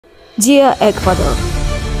Dear Ecuador,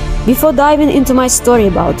 before diving into my story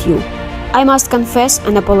about you, I must confess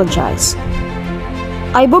and apologize.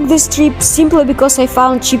 I booked this trip simply because I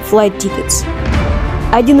found cheap flight tickets.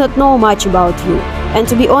 I did not know much about you, and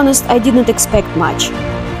to be honest, I did not expect much.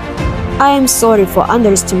 I am sorry for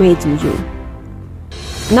underestimating you.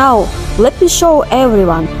 Now, let me show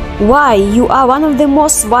everyone why you are one of the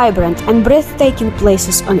most vibrant and breathtaking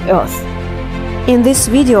places on Earth. In this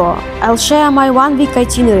video, I'll share my one-week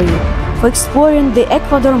itinerary for exploring the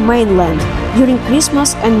Ecuador mainland during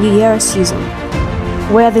Christmas and New Year season,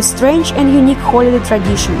 where the strange and unique holiday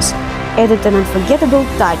traditions added an unforgettable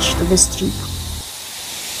touch to this trip.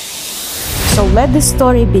 So let the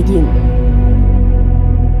story begin.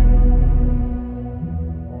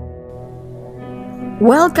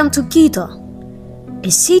 Welcome to Quito, a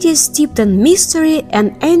city steeped in mystery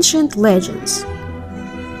and ancient legends.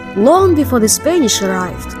 Long before the Spanish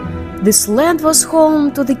arrived, this land was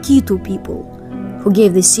home to the Quito people, who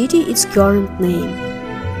gave the city its current name.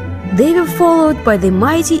 They were followed by the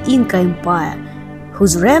mighty Inca Empire,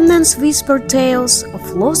 whose remnants whisper tales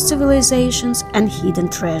of lost civilizations and hidden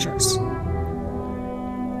treasures.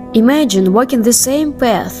 Imagine walking the same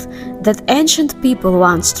path that ancient people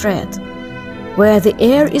once trod, where the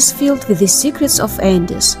air is filled with the secrets of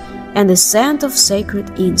Andes and the scent of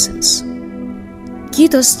sacred incense.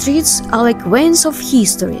 Quito's streets are like veins of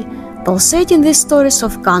history, pulsating with stories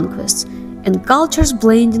of conquests and cultures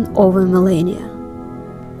blending over millennia.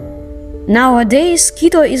 Nowadays,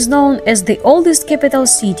 Quito is known as the oldest capital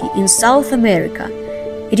city in South America.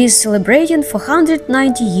 It is celebrating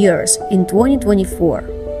 490 years in 2024.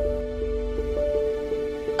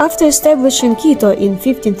 After establishing Quito in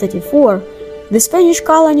 1534, the Spanish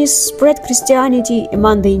colonies spread Christianity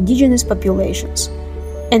among the indigenous populations,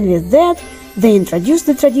 and with that, they introduced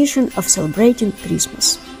the tradition of celebrating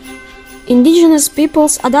Christmas. Indigenous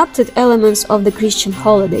peoples adopted elements of the Christian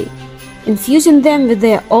holiday, infusing them with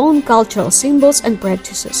their own cultural symbols and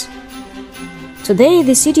practices. Today,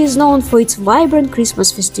 the city is known for its vibrant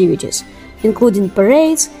Christmas festivities, including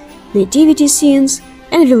parades, nativity scenes,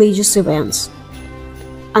 and religious events.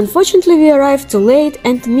 Unfortunately, we arrived too late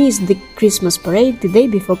and missed the Christmas parade the day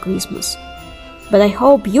before Christmas. But I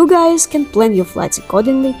hope you guys can plan your flights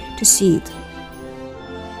accordingly to see it.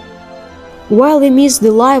 While we missed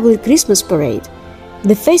the lively Christmas parade,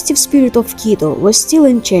 the festive spirit of Quito was still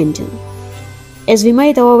enchanting. As we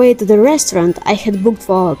made our way to the restaurant I had booked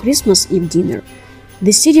for our Christmas Eve dinner,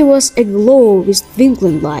 the city was aglow with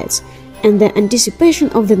twinkling lights and the anticipation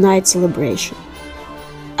of the night celebration.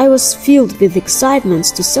 I was filled with excitement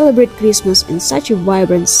to celebrate Christmas in such a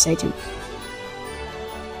vibrant setting.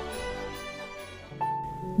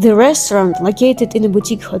 The restaurant, located in a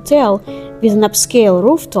boutique hotel with an upscale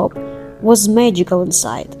rooftop, was magical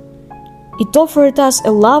inside. It offered us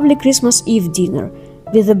a lovely Christmas Eve dinner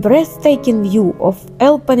with a breathtaking view of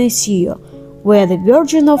El Panecillo, where the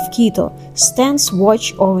Virgin of Quito stands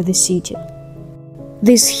watch over the city.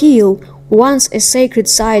 This hill, once a sacred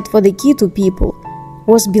site for the Quito people,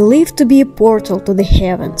 was believed to be a portal to the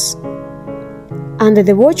heavens. Under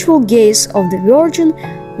the watchful gaze of the Virgin,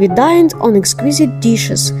 we dined on exquisite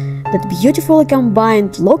dishes that beautifully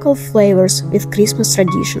combined local flavors with Christmas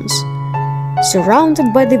traditions,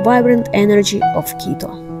 surrounded by the vibrant energy of Quito.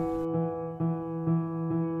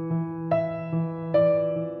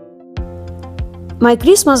 My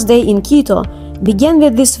Christmas day in Quito began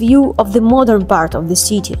with this view of the modern part of the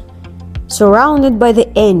city, surrounded by the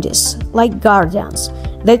Andes, like guardians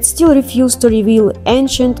that still refuse to reveal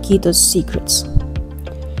ancient Quito's secrets.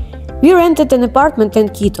 We rented an apartment in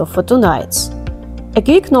Quito for 2 nights. A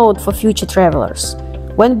quick note for future travelers: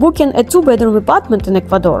 when booking a 2-bedroom apartment in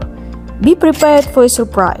Ecuador, be prepared for a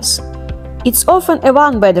surprise. It's often a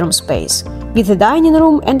 1-bedroom space with a dining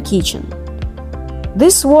room and kitchen.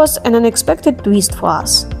 This was an unexpected twist for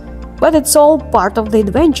us, but it's all part of the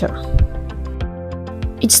adventure.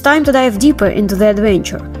 It's time to dive deeper into the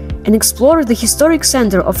adventure and explore the historic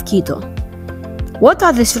center of Quito. What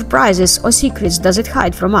other surprises or secrets does it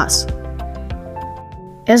hide from us?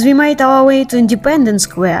 As we made our way to Independence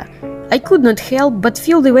Square, I could not help but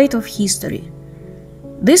feel the weight of history.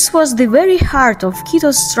 This was the very heart of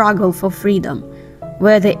Quito's struggle for freedom,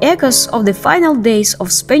 where the echoes of the final days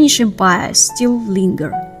of Spanish Empire still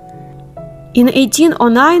linger. In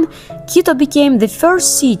 1809, Quito became the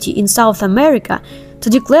first city in South America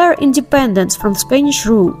to declare independence from Spanish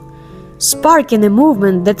rule, sparking a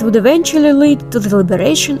movement that would eventually lead to the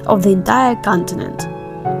liberation of the entire continent.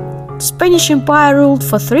 The Spanish Empire ruled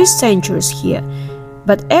for 3 centuries here,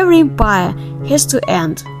 but every empire has to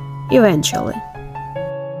end, eventually.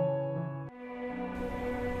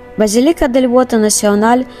 Basilica del Voto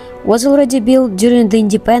Nacional was already built during the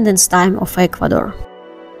independence time of Ecuador.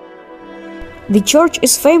 The church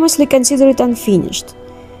is famously considered unfinished.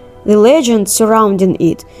 The legend surrounding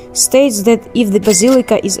it states that if the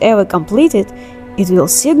basilica is ever completed, it will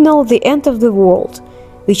signal the end of the world,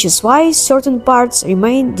 which is why certain parts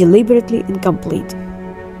remain deliberately incomplete.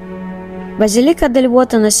 Basilica del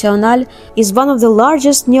Voto Nacional is one of the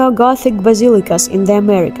largest neo-Gothic basilicas in the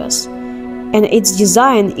Americas, and its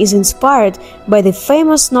design is inspired by the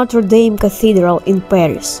famous Notre Dame Cathedral in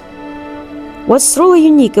Paris. What's truly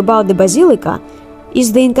unique about the basilica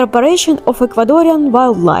is the incorporation of Ecuadorian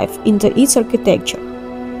wildlife into its architecture.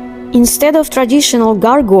 Instead of traditional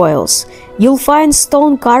gargoyles, you'll find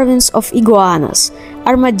stone carvings of iguanas,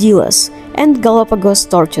 armadillos, and Galapagos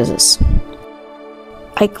tortoises.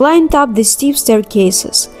 I climbed up the steep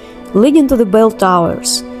staircases leading to the bell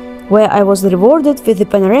towers, where I was rewarded with the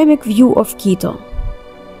panoramic view of Quito.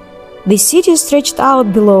 The city stretched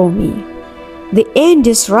out below me, the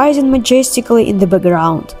Andes rising majestically in the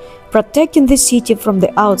background, protecting the city from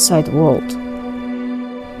the outside world.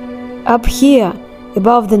 Up here,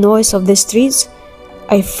 above the noise of the streets,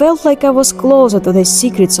 I felt like I was closer to the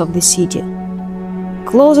secrets of the city,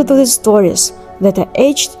 closer to the stories that are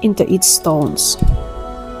etched into its stones.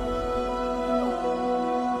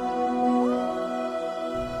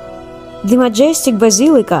 The majestic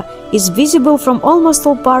basilica is visible from almost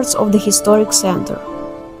all parts of the historic center.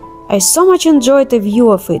 I so much enjoyed the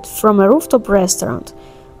view of it from a rooftop restaurant,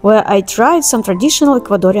 where I tried some traditional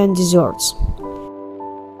Ecuadorian desserts.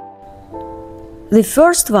 The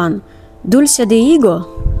first one, dulce de higo,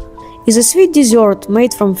 is a sweet dessert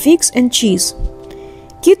made from figs and cheese.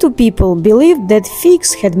 Quito people believed that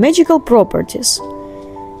figs had magical properties.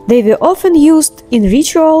 They were often used in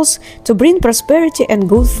rituals to bring prosperity and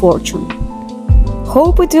good fortune.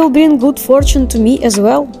 Hope it will bring good fortune to me as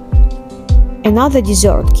well. Another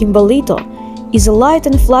dessert, quimbalito, is a light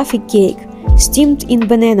and fluffy cake steamed in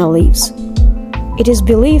banana leaves. It is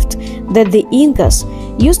believed that the Incas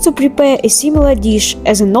used to prepare a similar dish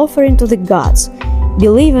as an offering to the gods,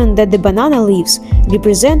 believing that the banana leaves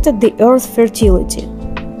represented the earth's fertility.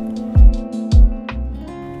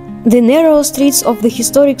 The narrow streets of the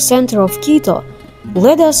historic center of Quito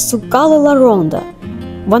led us to Calle La Ronda,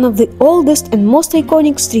 one of the oldest and most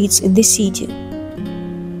iconic streets in the city.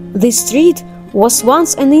 This street was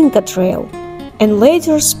once an Inca trail, and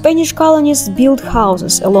later Spanish colonists built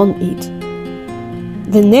houses along it.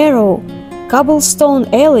 The narrow,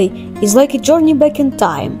 cobblestone alley is like a journey back in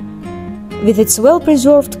time, with its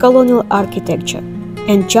well-preserved colonial architecture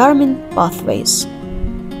and charming pathways.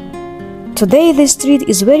 Today the street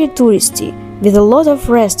is very touristy, with a lot of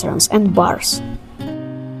restaurants and bars.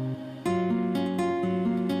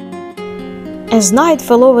 As night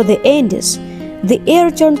fell over the Andes, the air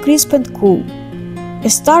turned crisp and cool, a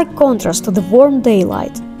stark contrast to the warm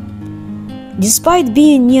daylight. Despite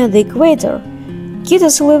being near the equator,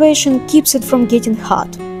 Quito's elevation keeps it from getting hot.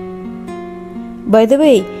 By the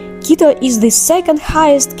way, Quito is the second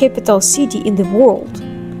highest capital city in the world.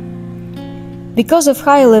 Because of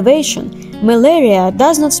high elevation, malaria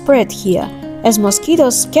does not spread here, as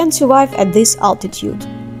mosquitoes can survive at this altitude.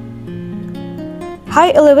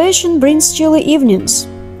 High elevation brings chilly evenings,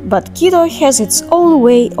 but Quito has its own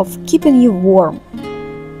way of keeping you warm.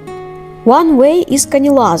 One way is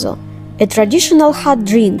canilazo, a traditional hot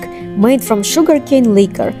drink made from sugarcane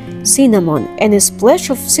liquor, cinnamon, and a splash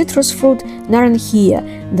of citrus fruit naranjilla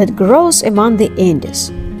that grows among the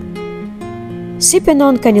Andes. Sipping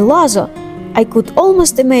on canilazo, I could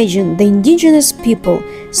almost imagine the indigenous people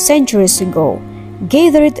centuries ago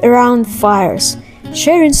gathered around fires,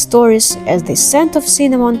 sharing stories as the scent of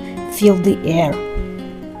cinnamon filled the air.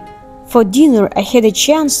 For dinner, I had a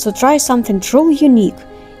chance to try something truly unique,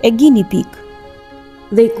 a guinea pig.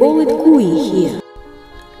 They call it cuy here.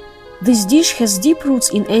 This dish has deep roots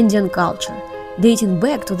in Andean culture, dating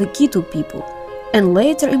back to the Quito people, and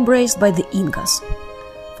later embraced by the Incas.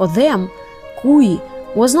 For them, cuy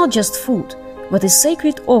was not just food, but a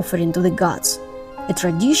sacred offering to the gods, a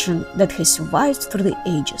tradition that has survived through the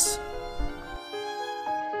ages.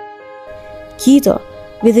 Quito,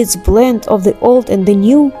 with its blend of the old and the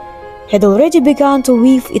new, had already begun to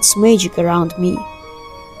weave its magic around me,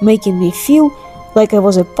 making me feel like I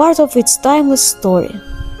was a part of its timeless story.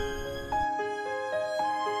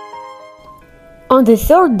 On the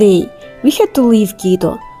third day, we had to leave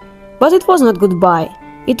Quito, but it was not goodbye,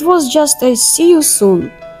 it was just a see you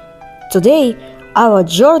soon. Today, our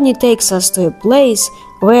journey takes us to a place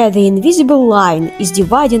where the invisible line is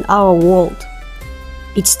dividing our world.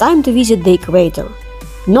 It's time to visit the equator,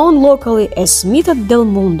 known locally as Mitad del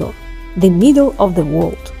Mundo, the middle of the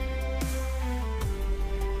world.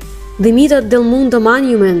 The Mitad del Mundo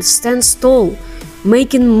monument stands tall,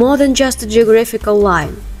 making more than just a geographical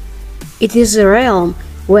line. It is a realm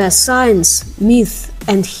where science, myth,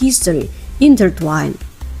 and history intertwine.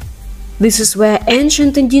 This is where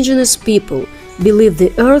ancient indigenous people believed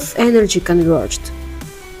the earth energy converged,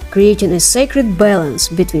 creating a sacred balance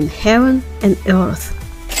between heaven and earth.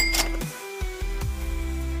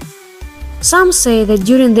 Some say that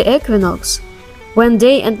during the equinox, when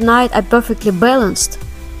day and night are perfectly balanced,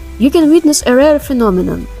 you can witness a rare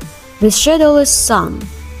phenomenon, the shadowless sun.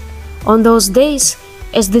 On those days,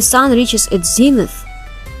 as the sun reaches its zenith,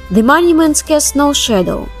 the monuments cast no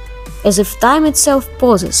shadow, as if time itself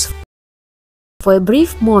pauses for a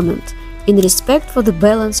brief moment in respect for the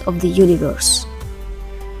balance of the universe.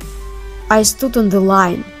 I stood on the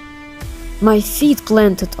line, my feet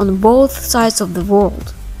planted on both sides of the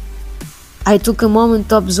world. I took a moment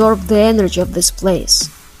to absorb the energy of this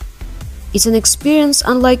place. It's an experience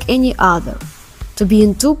unlike any other, to be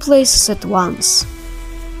in two places at once,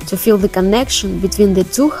 to feel the connection between the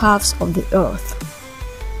two halves of the earth.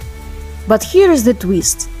 But here is the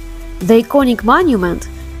twist. The iconic monument,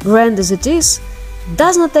 grand as it is,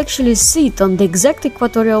 does not actually sit on the exact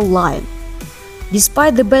equatorial line.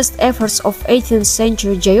 Despite the best efforts of 18th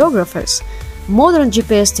century geographers, modern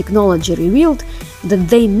GPS technology revealed that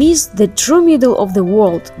they missed the true middle of the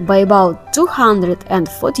world by about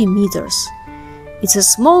 240 meters. It's a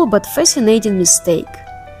small but fascinating mistake.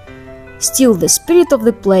 Still, the spirit of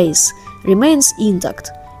the place remains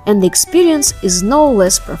intact, and the experience is no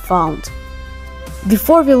less profound.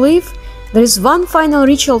 Before we leave, there is one final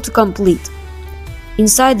ritual to complete.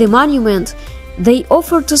 Inside the monument, they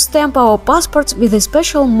offer to stamp our passports with a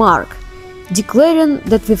special mark, declaring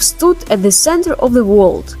that we've stood at the center of the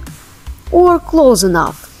world, or close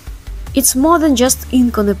enough. It's more than just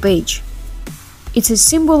ink on a page. It's a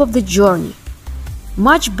symbol of the journey,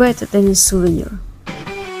 much better than a souvenir.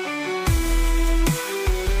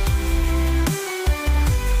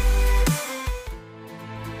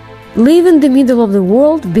 Leaving the middle of the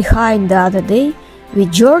world behind the other day, we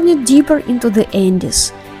journeyed deeper into the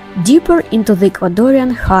Andes, deeper into the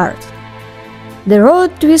Ecuadorian heart. The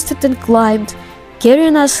road twisted and climbed,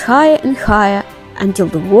 carrying us higher and higher until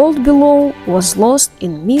the world below was lost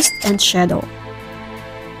in mist and shadow.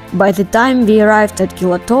 By the time we arrived at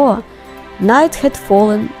Quilotoa, night had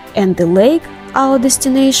fallen and the lake, our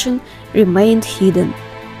destination, remained hidden,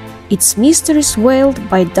 its mysteries veiled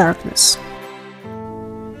by darkness.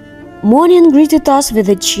 Morning greeted us with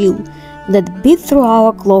a chill that beat through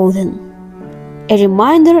our clothing, a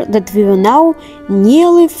reminder that we were now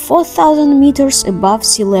nearly 4,000 meters above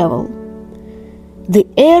sea level. The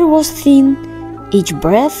air was thin, each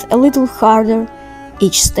breath a little harder,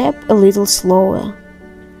 each step a little slower.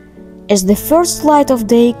 As the first light of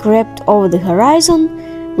day crept over the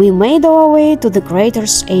horizon, we made our way to the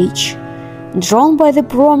crater's edge, drawn by the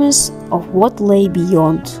promise of what lay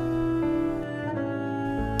beyond.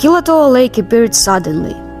 Quilotoa Lake appeared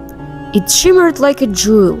suddenly. It shimmered like a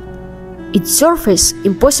jewel, its surface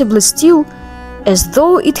impossibly still, as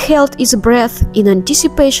though it held its breath in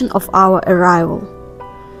anticipation of our arrival.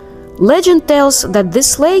 Legend tells that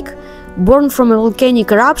this lake, born from a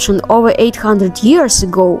volcanic eruption over 800 years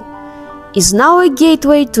ago, is now a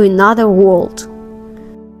gateway to another world.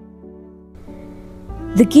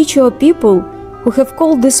 The Quichua people, who have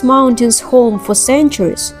called these mountains home for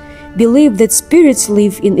centuries, believe that spirits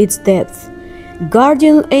live in its depth,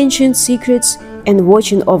 guarding ancient secrets and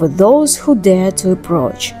watching over those who dare to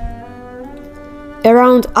approach.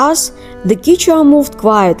 Around us, the Quichua moved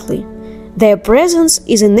quietly. Their presence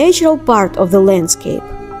is a natural part of the landscape.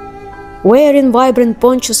 Wearing vibrant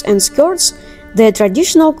ponchos and skirts, their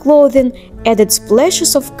traditional clothing added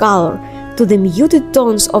splashes of color to the muted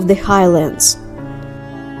tones of the highlands.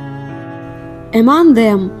 Among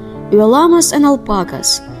them were llamas and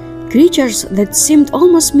alpacas, creatures that seemed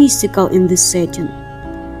almost mystical in this setting.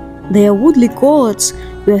 Their woodly coats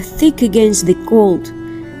were thick against the cold,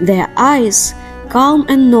 their eyes calm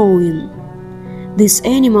and knowing. These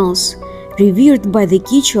animals, revered by the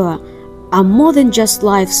Quichua, are more than just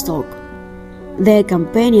livestock. They are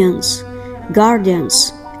companions,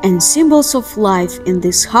 guardians, and symbols of life in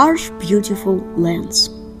these harsh, beautiful lands.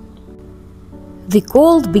 The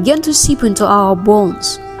cold began to seep into our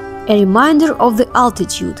bones, a reminder of the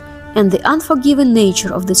altitude and the unforgiving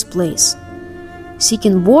nature of this place.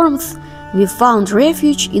 Seeking warmth, we found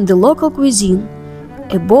refuge in the local cuisine,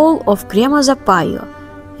 a bowl of crema zapallo,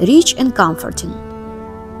 rich and comforting.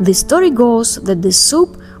 The story goes that the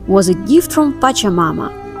soup was a gift from Pachamama,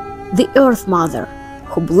 the Earth Mother,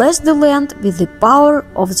 who blessed the land with the power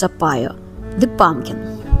of zapallo, the pumpkin.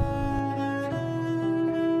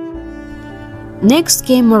 Next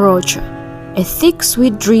came morocho, a thick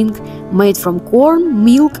sweet drink made from corn,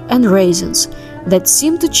 milk and raisins that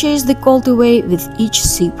seemed to chase the cold away with each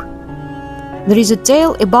sip. There is a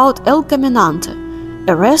tale about El Caminante,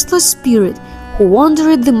 a restless spirit who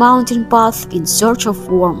wandered the mountain path in search of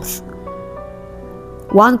warmth.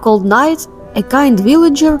 One cold night, a kind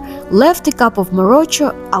villager left a cup of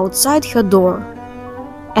morocho outside her door,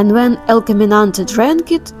 and when El Caminante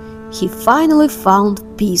drank it, he finally found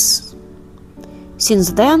peace.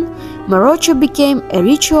 Since then, morocho became a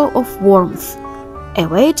ritual of warmth, a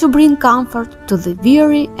way to bring comfort to the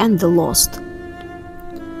weary and the lost.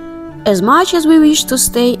 As much as we wished to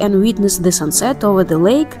stay and witness the sunset over the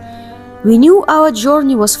lake, we knew our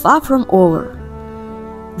journey was far from over.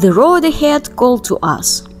 The road ahead called to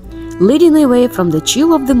us, leading away from the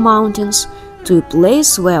chill of the mountains to a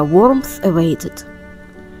place where warmth awaited.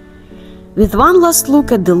 With one last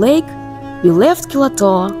look at the lake, we left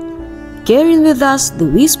Quilotoa, carrying with us the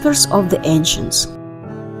whispers of the ancients.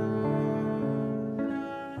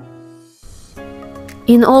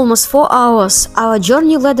 In almost 4 hours, our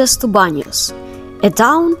journey led us to Baños, a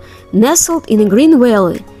town nestled in a green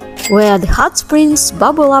valley where the hot springs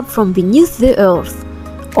bubble up from beneath the earth,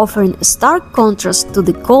 offering a stark contrast to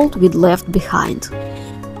the cold we'd left behind.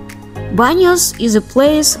 Baños is a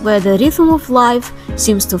place where the rhythm of life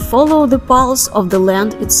seems to follow the pulse of the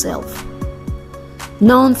land itself.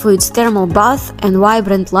 Known for its thermal bath and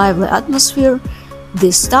vibrant lively atmosphere,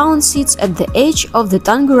 this town sits at the edge of the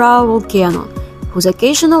Tungurahua volcano, whose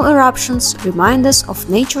occasional eruptions remind us of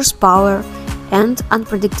nature's power and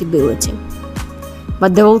unpredictability.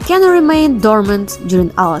 But the volcano remained dormant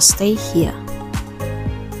during our stay here.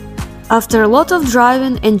 After a lot of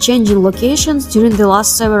driving and changing locations during the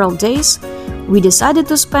last several days, we decided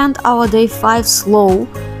to spend our day 5 slow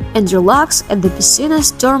and relax at the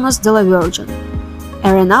Piscinas Termas de la Virgen,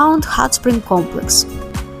 a renowned hot spring complex.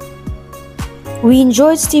 We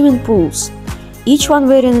enjoyed steaming pools, each one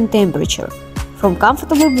varying in temperature, from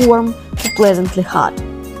comfortably warm to pleasantly hot.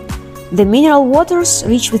 The mineral waters,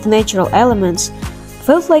 rich with natural elements,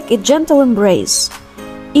 felt like a gentle embrace,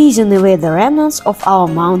 easing away the remnants of our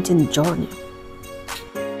mountain journey.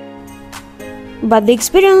 But the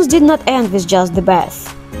experience did not end with just the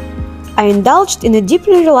bath. I indulged in a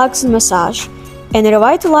deeply relaxing massage and a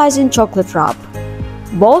revitalizing chocolate rub,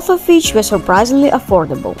 both of which were surprisingly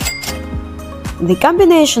affordable. The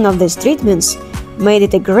combination of these treatments made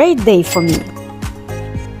it a great day for me.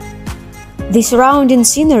 The surrounding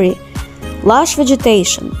scenery, lush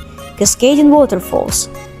vegetation, cascading waterfalls,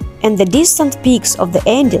 and the distant peaks of the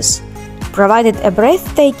Andes provided a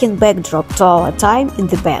breathtaking backdrop to our time in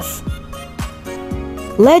the bath.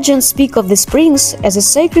 Legends speak of the springs as a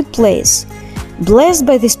sacred place, blessed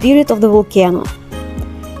by the spirit of the volcano.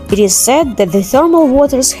 It is said that the thermal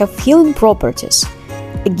waters have healing properties,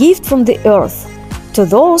 a gift from the earth to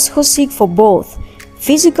those who seek for both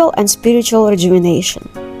physical and spiritual rejuvenation.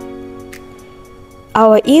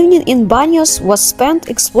 Our evening in Baños was spent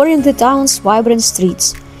exploring the town's vibrant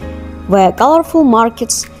streets, where colorful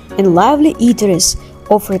markets and lively eateries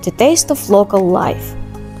offered a taste of local life.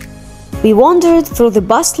 We wandered through the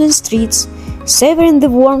bustling streets, savoring the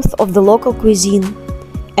warmth of the local cuisine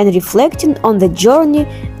and reflecting on the journey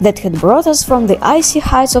that had brought us from the icy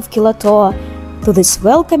heights of Quilotoa to this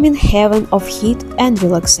welcoming heaven of heat and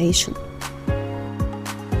relaxation.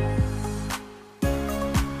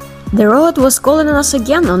 The road was calling us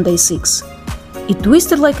again on day 6. It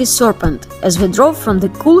twisted like a serpent as we drove from the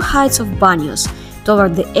cool heights of Baños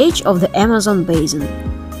toward the edge of the Amazon basin.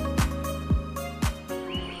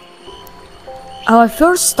 Our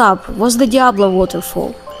first stop was the Diablo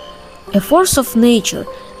waterfall, a force of nature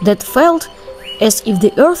that felt as if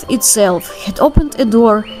the earth itself had opened a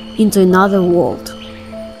door into another world.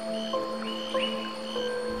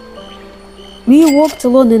 We walked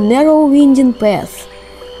along a narrow winding path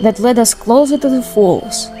that led us closer to the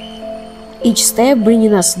falls, each step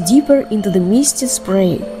bringing us deeper into the misty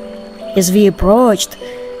spray. As we approached,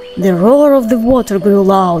 the roar of the water grew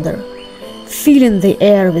louder, filling the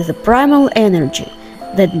air with a primal energy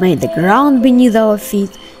that made the ground beneath our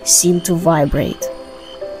feet seem to vibrate.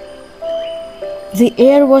 The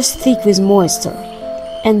air was thick with moisture,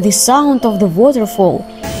 and the sound of the waterfall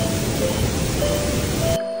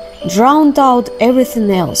drowned out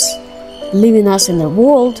everything else, leaving us in a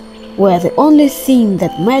world where the only thing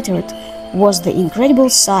that mattered was the incredible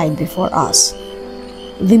sight before us.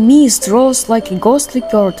 The mist rose like a ghostly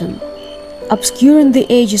curtain, obscuring the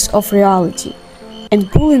edges of reality and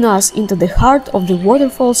pulling us into the heart of the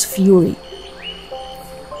waterfall's fury.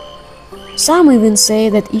 Some even say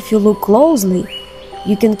that if you look closely,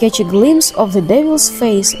 you can catch a glimpse of the devil's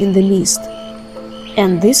face in the mist,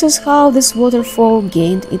 And this is how this waterfall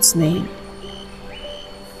gained its name.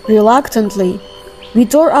 Reluctantly, we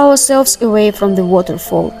tore ourselves away from the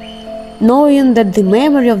waterfall, knowing that the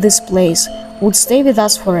memory of this place would stay with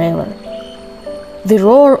us forever. The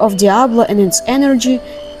roar of Diablo and its energy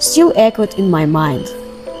still echoed in my mind.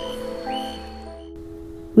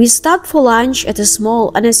 We stopped for lunch at a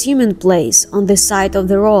small, unassuming place on the side of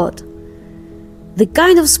the road. The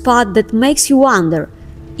kind of spot that makes you wonder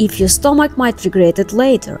if your stomach might regret it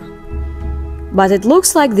later. But it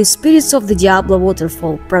looks like the spirits of the Diablo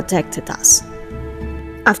waterfall protected us.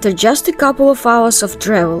 After just a couple of hours of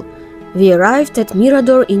travel, we arrived at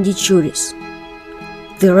Mirador in Dichuris.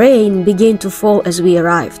 The rain began to fall as we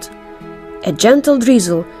arrived, a gentle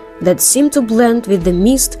drizzle that seemed to blend with the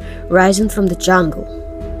mist rising from the jungle.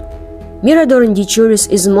 Mirador in Dichuris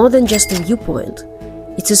is more than just a viewpoint.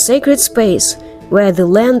 It's a sacred space where the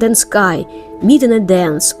land and sky meet in a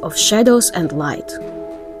dance of shadows and light.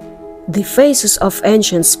 The faces of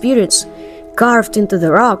ancient spirits, carved into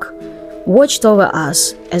the rock, watched over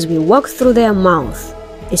us as we walked through their mouth,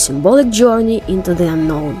 a symbolic journey into the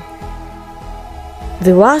unknown.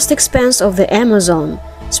 The vast expanse of the Amazon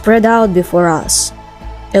spread out before us,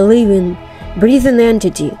 a living, breathing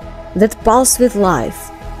entity that pulsed with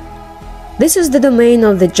life. This is the domain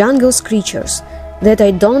of the jungle's creatures that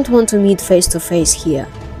I don't want to meet face to face here,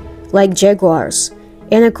 like jaguars,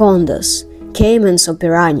 anacondas, caimans or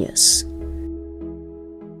piranhas.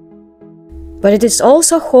 But it is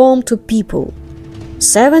also home to people,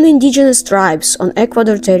 7 indigenous tribes on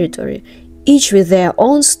Ecuador territory, each with their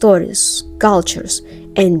own stories, cultures,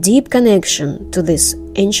 and deep connection to this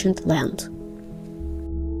ancient land.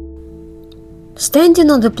 Standing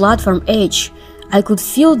on the platform edge, I could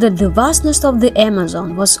feel that the vastness of the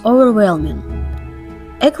Amazon was overwhelming.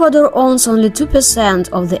 Ecuador owns only 2%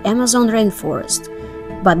 of the Amazon rainforest,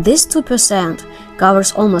 but this 2%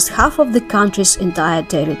 covers almost half of the country's entire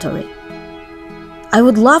territory. I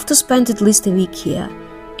would love to spend at least a week here,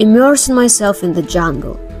 immersing myself in the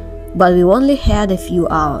jungle, but we only had a few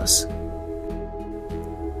hours.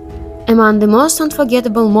 Among the most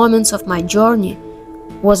unforgettable moments of my journey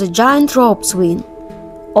was a giant rope swing,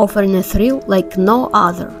 offering a thrill like no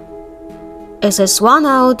other. As I swung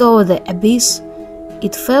out over the abyss,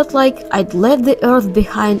 it felt like I'd left the earth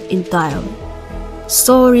behind entirely,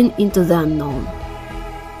 soaring into the unknown.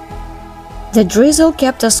 The drizzle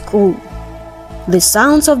kept us cool, the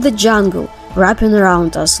sounds of the jungle wrapping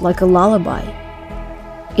around us like a lullaby.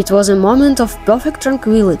 It was a moment of perfect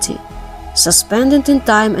tranquility, suspended in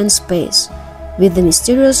time and space, with the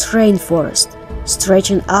mysterious rainforest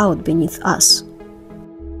stretching out beneath us.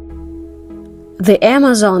 The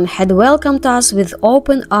Amazon had welcomed us with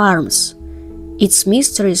open arms, its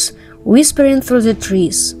mysteries whispering through the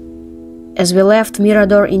trees. As we left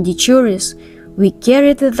Mirador in Dichuris, we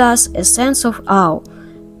carried with us a sense of awe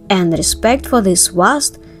and respect for this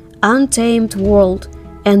vast, untamed world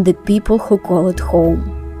and the people who call it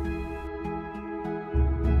home.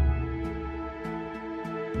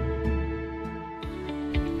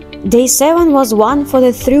 Day 7 was one for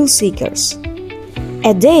the thrill seekers.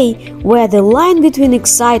 A day where the line between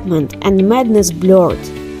excitement and madness blurred.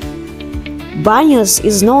 Baños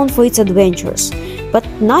is known for its adventures, but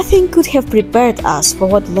nothing could have prepared us for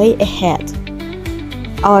what lay ahead.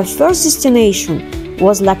 Our first destination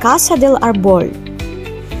was La Casa del Arbol,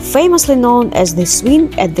 famously known as the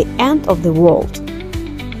swing at the end of the world.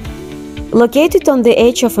 Located on the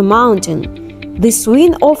edge of a mountain, the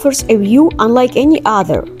swing offers a view unlike any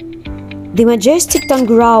other. The majestic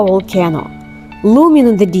Tungurahua volcano, looming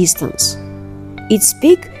in the distance, its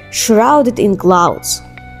peak shrouded in clouds.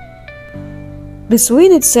 The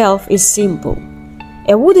swing itself is simple,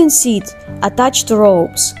 a wooden seat attached to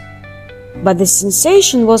ropes, but the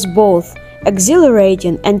sensation was both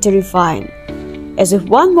exhilarating and terrifying, as if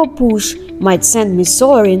one more push might send me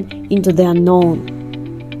soaring into the unknown.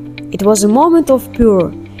 It was a moment of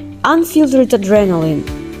pure, unfiltered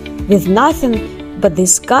adrenaline, with nothing but the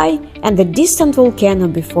sky and the distant volcano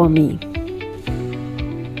before me.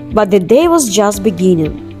 But the day was just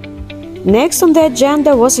beginning. Next on the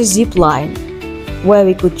agenda was a zip line, where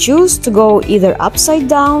we could choose to go either upside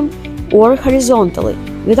down or horizontally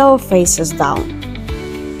with our faces down.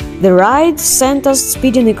 The ride sent us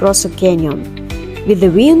speeding across a canyon, with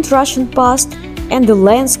the wind rushing past and the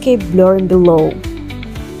landscape blurring below.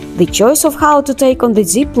 The choice of how to take on the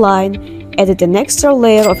zip line added an extra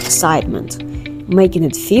layer of excitement, making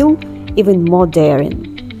it feel even more daring.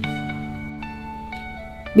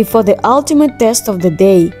 Before the ultimate test of the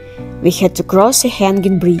day, we had to cross a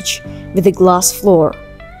hanging bridge with a glass floor.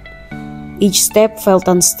 Each step felt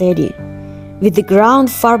unsteady, with the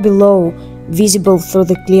ground far below visible through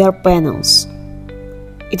the clear panels.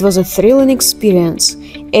 It was a thrilling experience,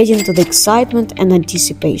 adding to the excitement and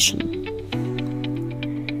anticipation.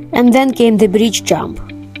 And then came the bridge jump.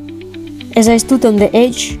 As I stood on the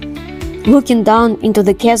edge, looking down into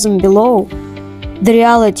the chasm below, the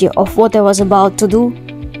reality of what I was about to do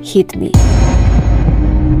hit me.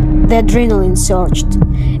 The adrenaline surged,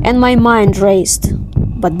 and my mind raced,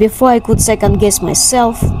 but before I could second-guess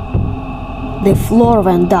myself, the floor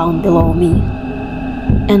went down below me,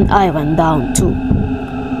 and I went down too,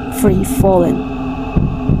 free falling.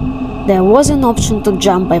 There was an option to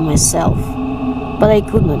jump by myself, but I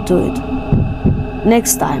could not do it.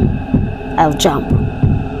 Next time, I'll jump.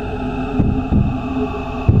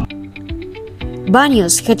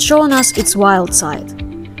 Baños had shown us its wild side,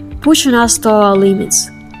 pushing us to our limits,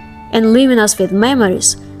 and leaving us with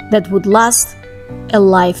memories that would last a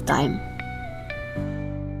lifetime.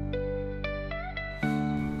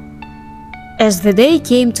 As the day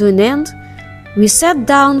came to an end, we sat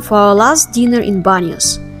down for our last dinner in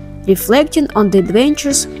Baños, reflecting on the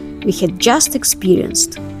adventures we had just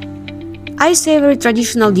experienced. I savored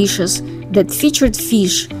traditional dishes that featured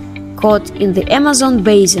fish caught in the Amazon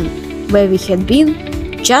basin where we had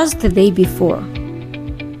been just the day before.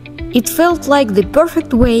 It felt like the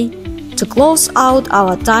perfect way to close out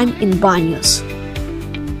our time in Baños.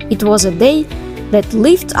 It was a day that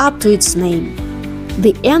lived up to its name,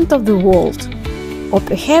 the end of the world, or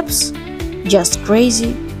perhaps just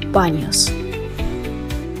crazy Baños.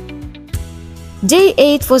 Day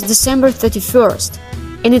 8 was December 31st,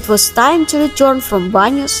 and it was time to return from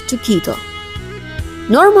Baños to Quito.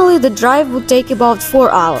 Normally the drive would take about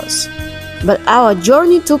 4 hours, but our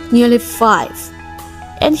journey took nearly 5,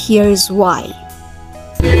 and here is why.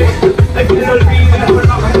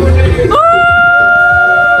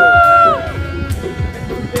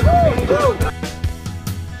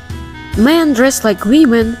 Men dressed like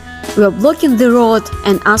women were blocking the road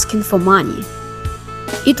and asking for money.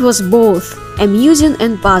 It was both amusing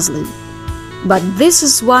and puzzling, but this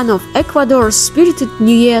is one of Ecuador's spirited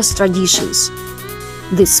New Year's traditions.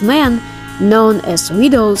 These men, known as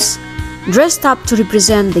Viudas, dressed up to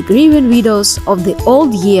represent the grieving widows of the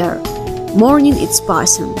old year, mourning its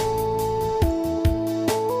passing.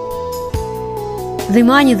 The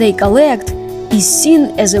money they collect is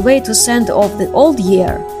seen as a way to send off the old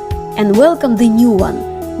year and welcome the new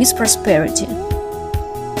one with prosperity.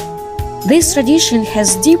 This tradition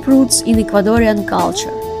has deep roots in Ecuadorian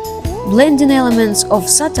culture, blending elements of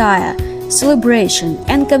satire, celebration,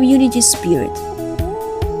 and community spirit.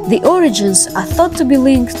 The origins are thought to be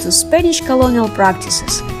linked to Spanish colonial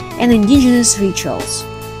practices and indigenous rituals,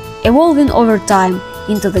 evolving over time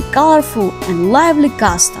into the colorful and lively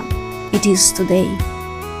custom it is today.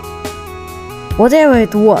 Whatever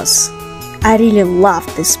it was, I really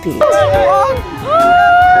loved the spirit.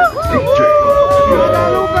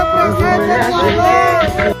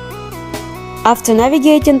 After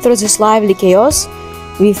navigating through this lively chaos,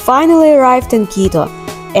 we finally arrived in Quito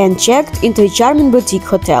and checked into a charming boutique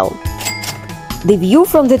hotel. The view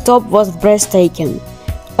from the top was breathtaking,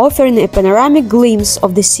 offering a panoramic glimpse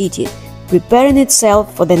of the city, preparing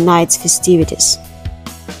itself for the night's festivities.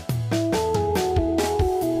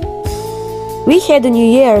 We had a New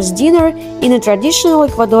Year's dinner in a traditional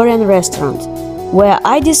Ecuadorian restaurant, where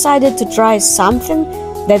I decided to try something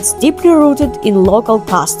that's deeply rooted in local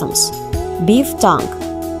customs: beef tongue.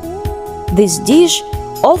 This dish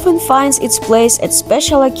often finds its place at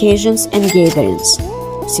special occasions and gatherings,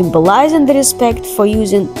 symbolizing the respect for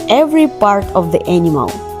using every part of the animal.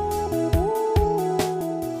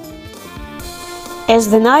 As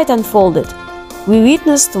the night unfolded, we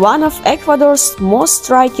witnessed one of Ecuador's most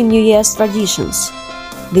striking New Year's traditions,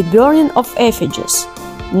 the burning of effigies,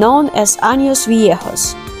 known as Años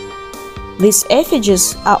Viejos. These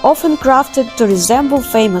effigies are often crafted to resemble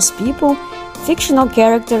famous people, fictional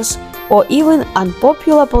characters, or even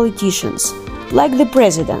unpopular politicians, like the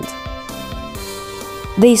president.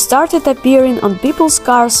 They started appearing on people's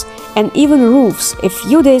cars and even roofs a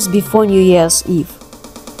few days before New Year's Eve.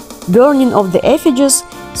 Burning of the effigies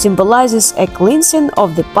symbolizes a cleansing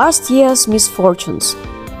of the past year's misfortunes,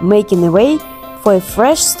 making a way for a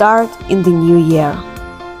fresh start in the new year.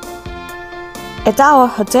 At our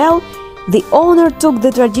hotel, the owner took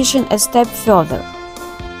the tradition a step further.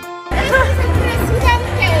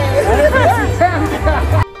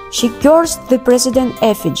 She cursed the president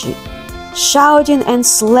effigy, shouting and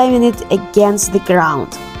slamming it against the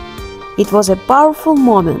ground. It was a powerful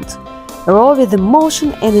moment, raw with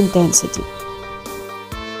emotion and intensity.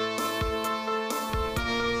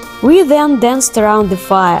 We then danced around the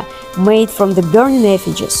fire made from the burning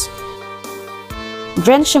effigies.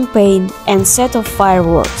 drank champagne and set off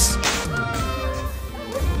fireworks.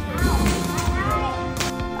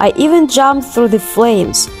 I even jumped through the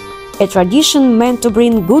flames, a tradition meant to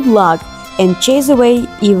bring good luck and chase away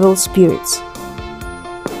evil spirits.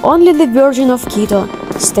 Only the Virgin of Quito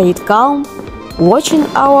stayed calm, watching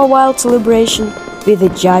our wild celebration with a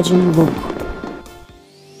judging look.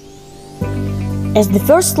 As the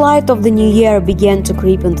first light of the new year began to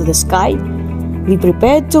creep into the sky, we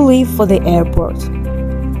prepared to leave for the airport.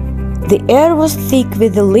 The air was thick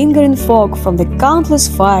with the lingering fog from the countless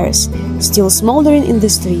fires still smoldering in the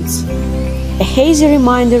streets, a hazy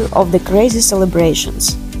reminder of the crazy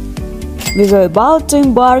celebrations. We were about to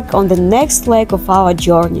embark on the next leg of our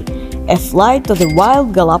journey, a flight to the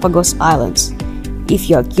wild Galapagos Islands. If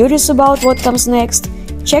you are curious about what comes next,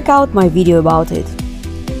 check out my video about it.